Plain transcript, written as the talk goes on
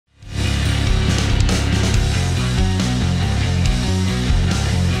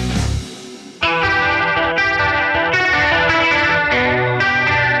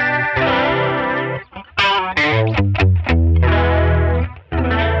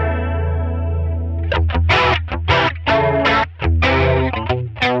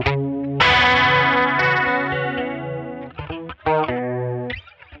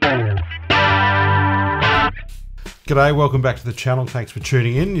G'day, welcome back to the channel. Thanks for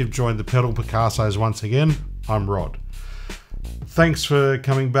tuning in. You've joined the Pedal Picassos once again. I'm Rod. Thanks for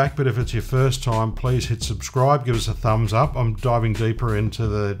coming back, but if it's your first time, please hit subscribe, give us a thumbs up. I'm diving deeper into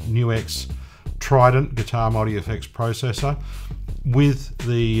the NUX Trident guitar multi effects processor with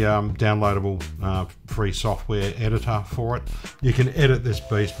the downloadable free software editor for it. You can edit this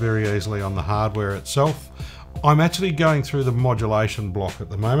beast very easily on the hardware itself. I'm actually going through the modulation block at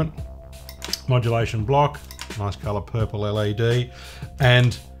the moment. Modulation block, nice color purple LED,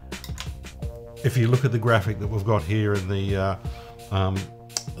 and if you look at the graphic that we've got here in the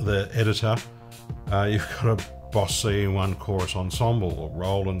editor, you've got a Boss CE1 chorus ensemble or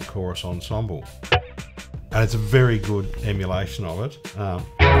Roland chorus ensemble, and it's a very good emulation of it.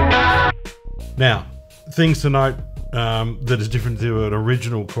 Now, things to note that is different to an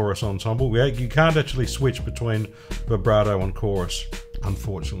original chorus ensemble. You can't actually switch between vibrato and chorus,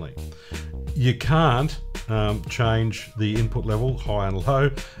 unfortunately. You can't change the input level, high and low,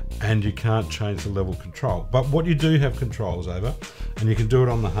 and you can't change the level control. But what you do have controls over, and you can do it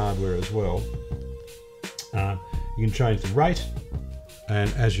on the hardware as well, you can change the rate, and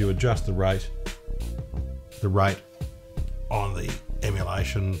as you adjust the rate on the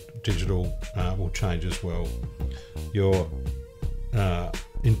emulation digital will change as well. Your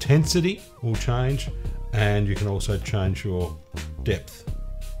intensity will change, and you can also change your depth.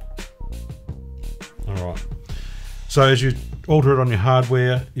 Alright, so as you alter it on your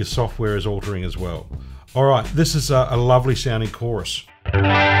hardware, your software is altering as well. Alright, this is a lovely sounding chorus.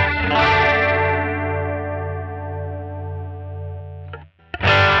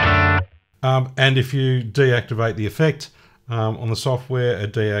 And if you deactivate the effect on the software,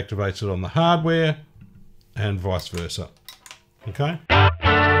 it deactivates it on the hardware, and vice versa. Okay?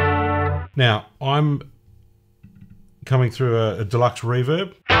 Now, I'm coming through a deluxe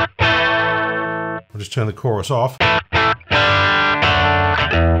reverb. I'll just turn the chorus off.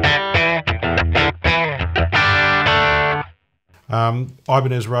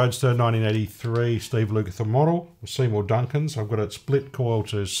 Ibanez Roadster 1983 Steve Lukather model with Seymour Duncan's. I've got it split coil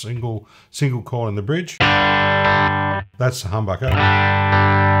to single coil in the bridge. That's the humbucker.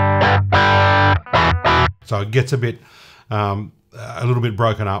 So it gets a little bit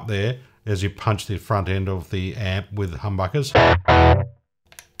broken up there as you punch the front end of the amp with humbuckers.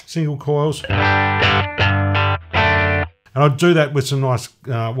 Single coils. And I'll do that with some nice,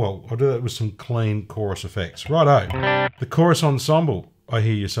 I'll do that with some clean chorus effects. Righto. The chorus ensemble, I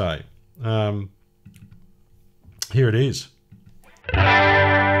hear you say. Here it is.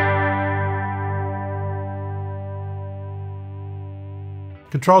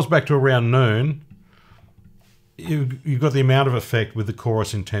 Controls back to around noon. You've got the amount of effect with the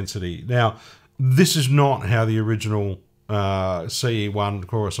chorus intensity. Now, this is not how the original CE1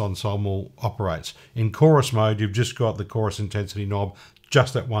 chorus ensemble operates. In chorus mode, you've just got the chorus intensity knob,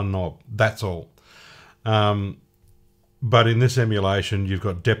 just that one knob, that's all. But in this emulation, you've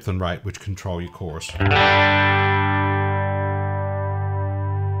got depth and rate, which control your chorus.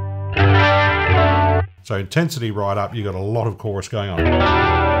 So intensity right up, you've got a lot of chorus going on.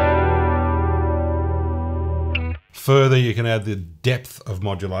 Further, you can add the depth of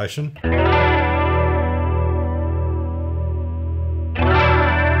modulation.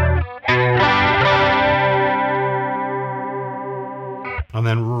 And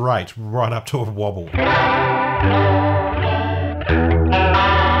then rate right up to a wobble.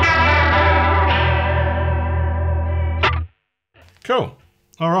 Cool.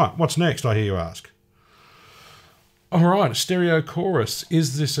 All right, what's next, I hear you ask? All right, stereo chorus.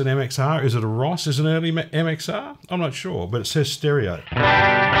 Is this an MXR? Is it a Ross? Is it an early MXR? I'm not sure, but it says stereo.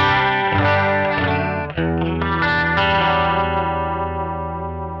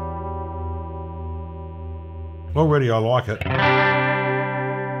 Already I like it.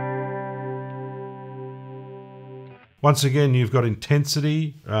 Once again, you've got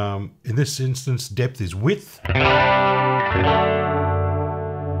intensity. In this instance, depth is width.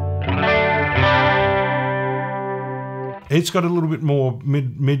 It's got a little bit more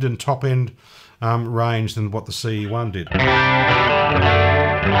mid and top end range than what the CE1 did.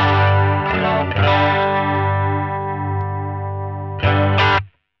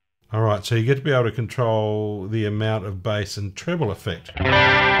 All right, so you get to be able to control the amount of bass and treble effect.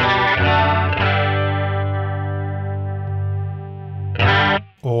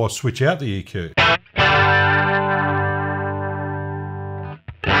 Or switch out the EQ.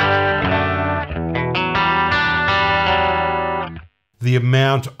 The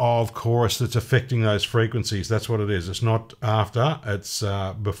amount of chorus that's affecting those frequencies, that's what it is. It's not after, it's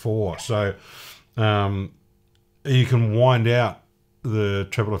before. So you can wind out the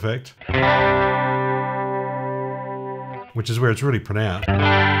treble effect. which is where it's really pronounced.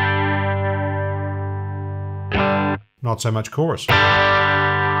 Not so much chorus. I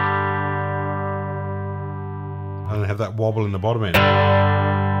don't have that wobble in the bottom end.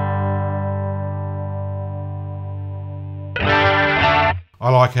 I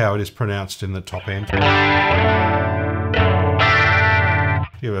like how it is pronounced in the top end.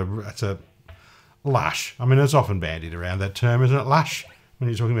 Yeah, it's a lush. I mean, it's often bandied around that term, isn't it? Lush. When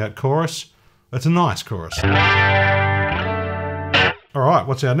you're talking about chorus, it's a nice chorus. All right,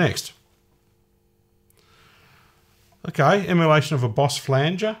 what's our next? Okay, emulation of a Boss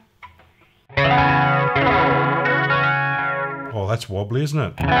flanger. Oh, that's wobbly, isn't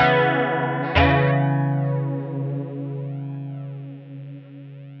it?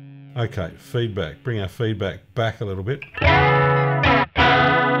 Okay, feedback. Bring our feedback back a little bit.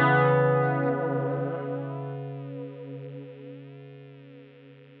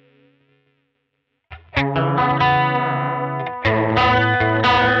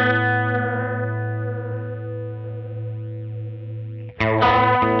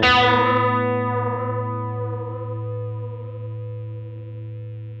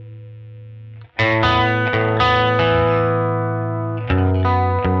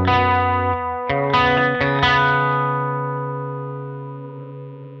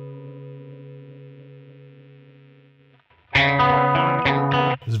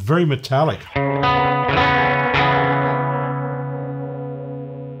 It's very metallic.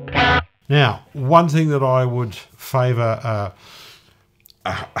 Now, one thing that I would favour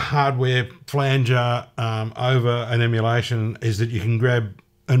a hardware flanger over an emulation is that you can grab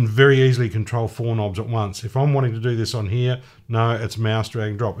and very easily control 4 knobs at once. If I'm wanting to do this on here, no, it's mouse,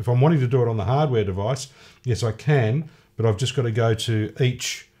 drag and drop. If I'm wanting to do it on the hardware device, yes, I can, but I've just got to go to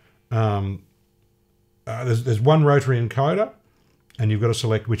each, there's one rotary encoder, and you've got to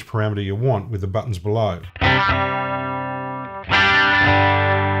select which parameter you want with the buttons below.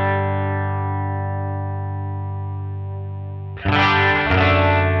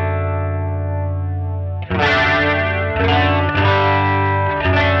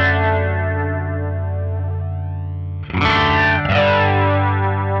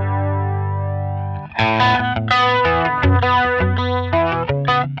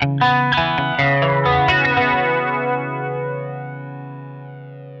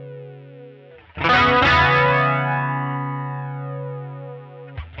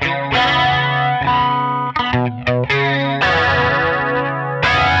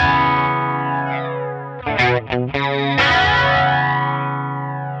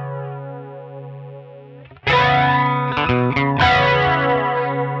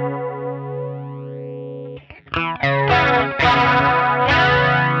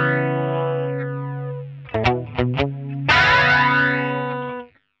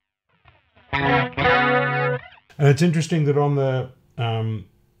 And it's interesting that on the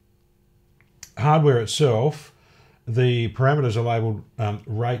hardware itself, the parameters are labelled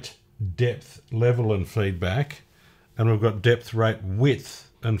rate, depth, level and feedback, and we've got depth, rate, width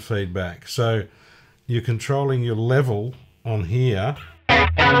and feedback. So you're controlling your level on here,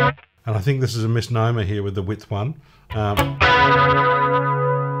 and I think this is a misnomer here with the width one.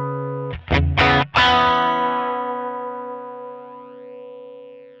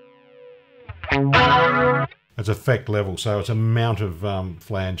 It's effect level, so it's amount of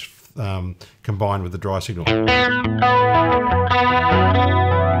flange combined with the dry signal.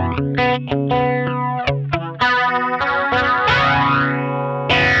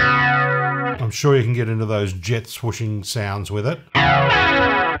 I'm sure you can get into those jet swooshing sounds with it.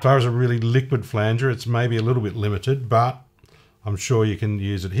 As far as a really liquid flanger, it's maybe a little bit limited, but I'm sure you can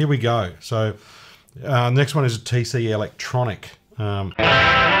use it. Here we go. So next one is a TC electronic.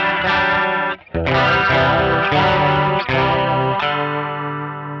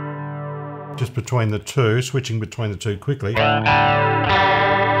 Just between the two, switching between the two quickly. Now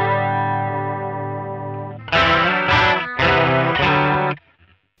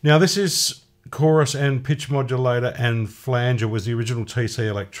this is chorus and pitch modulator and flanger was the original TC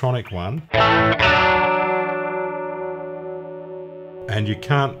electronic one. And you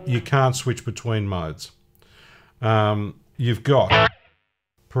can't switch between modes. You've got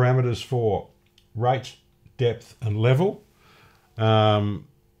parameters for rate, depth and level.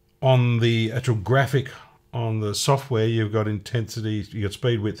 On the actual graphic on the software, you've got intensity, you've got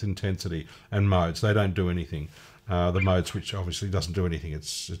speed, width, intensity and modes. They don't do anything. The mode switch obviously doesn't do anything.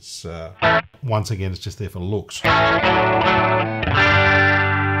 It's once again, it's just there for looks.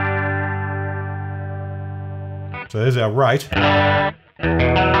 So there's our rate.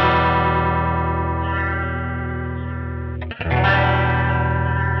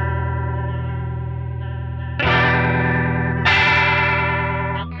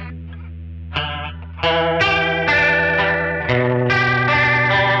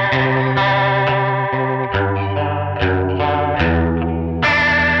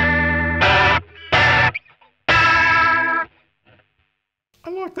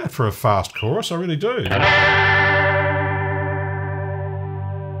 like that for a fast chorus, I really do.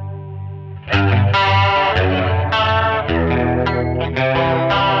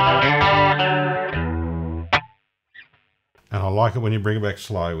 And I like it when you bring it back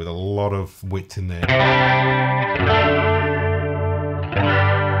slow with a lot of width in there.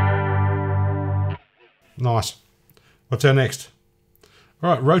 Nice. What's our next?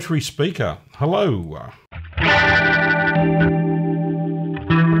 All right, rotary speaker. Hello.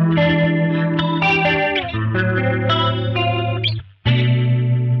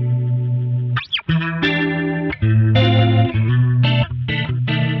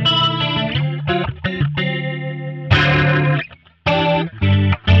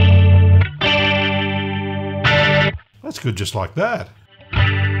 That's good just like that.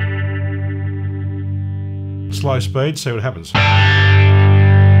 Slow speed, see what happens.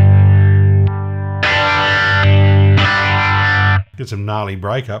 Get some gnarly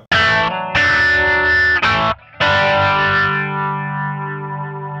breakup.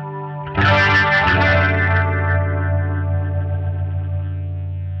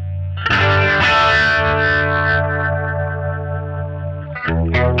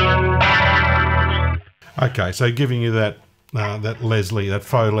 Okay, so giving you that that Leslie, that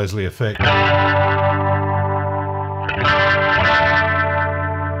faux Leslie effect.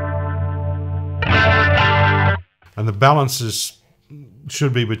 And the balances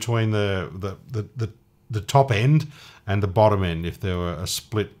should be between the top end and the bottom end if there were a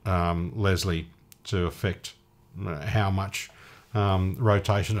split Leslie to affect how much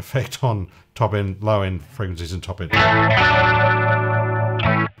rotation effect on top end, low end frequencies and top end.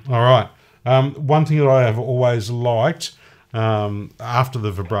 All right. One thing that I have always liked after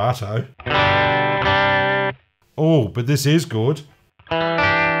the vibrato. Oh, but this is good.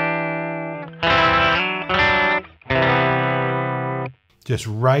 Just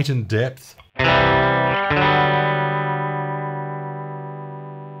rate and depth.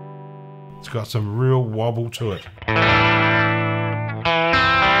 It's got some real wobble to it.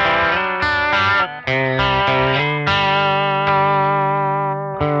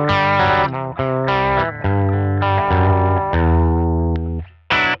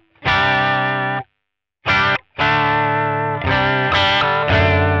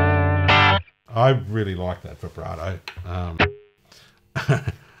 I really like that vibrato.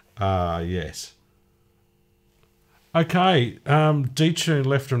 Yes. Okay, detune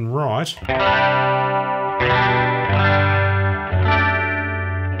left and right.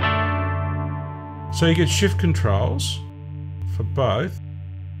 So you get shift controls for both.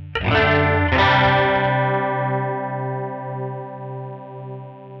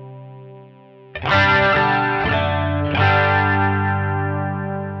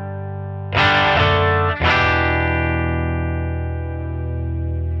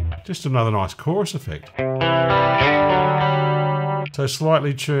 Just another nice chorus effect. So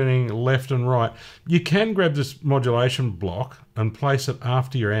slightly tuning left and right. You can grab this modulation block and place it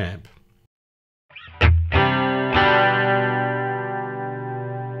after your amp.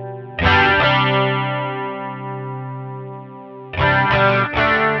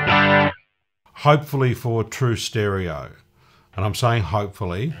 Hopefully for true stereo. And I'm saying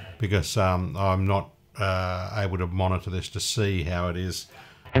hopefully because I'm not able to monitor this to see how it is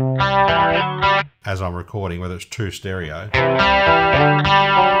as I'm recording, whether it's true stereo.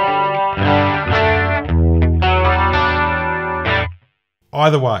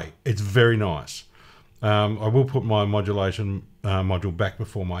 Either way, it's very nice. I will put my modulation module back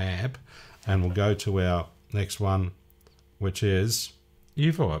before my amp, and we'll go to our next one, which is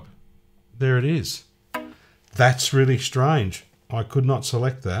U-Vibe. There it is. That's really strange. I could not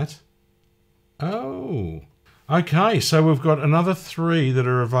select that. Oh. Okay, so we've got another 3 that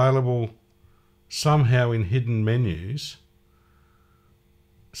are available somehow in hidden menus.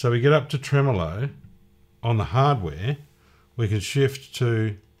 So we get up to tremolo on the hardware. We can shift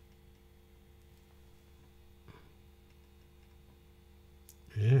to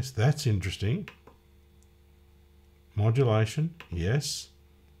yes, that's interesting. Modulation, yes.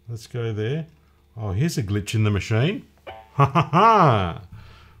 Let's go there. Oh, here's a glitch in the machine. Ha ha ha!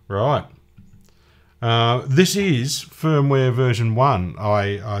 Right. This is firmware version 1,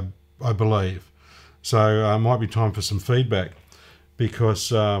 I believe. So might be time for some feedback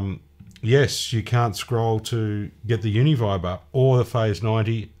because yes, you can't scroll to get the Uni-Vibe up or the Phase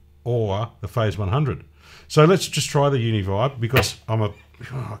 90 or the Phase 100. So let's just try the Uni-Vibe because oh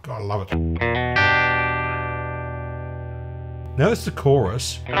God, I love it. Now that's the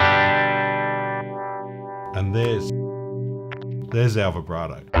chorus. And there's our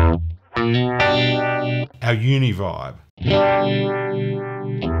vibrato. Our Uni-Vibe.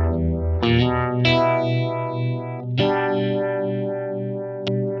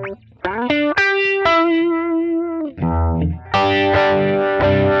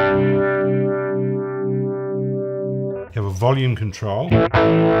 volume control. Of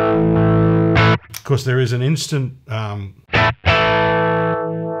course, there is an instant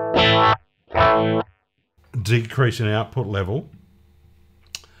decrease in output level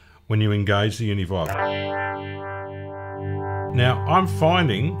when you engage the Univibe. Now, I'm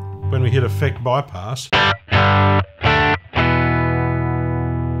finding when we hit effect bypass,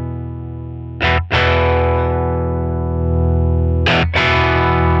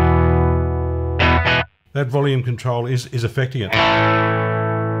 that volume control is affecting it.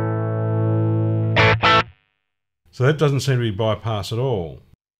 So that doesn't seem to be bypass at all.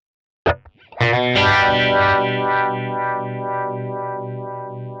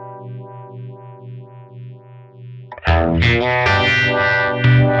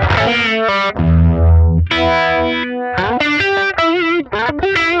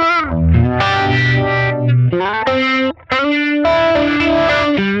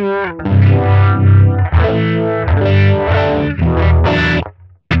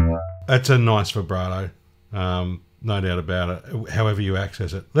 That's a nice vibrato, no doubt about it, however you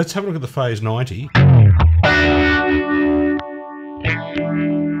access it. Let's have a look at the phase 90.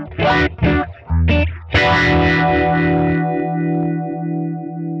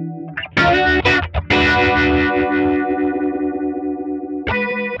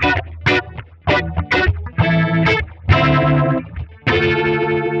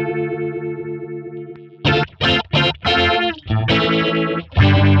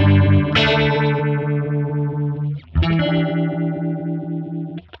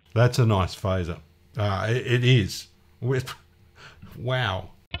 That's a nice phaser. It is. Wow.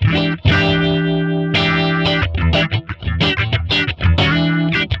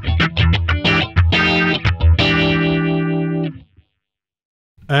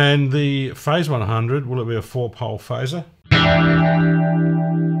 And the phase 100, will it be a 4-pole phaser?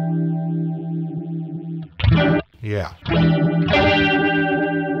 Yeah.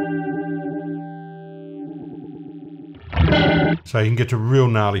 So you can get to real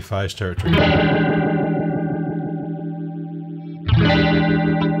gnarly phase territory.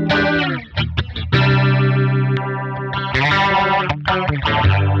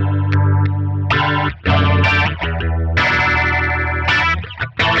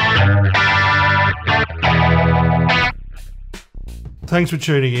 Thanks for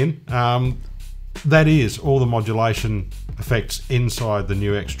tuning in. That is all the modulation effects inside the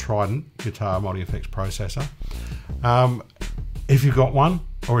NUX Trident guitar multi-effects processor. If you've got one,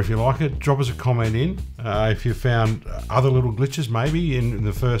 or if you like it, drop us a comment in. If you found other little glitches maybe in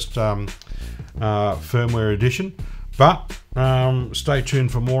the first firmware edition. But stay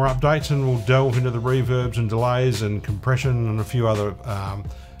tuned for more updates, and we'll delve into the reverbs and delays and compression and a few other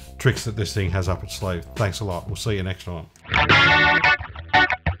tricks that this thing has up its sleeve. Thanks a lot. We'll see you next time.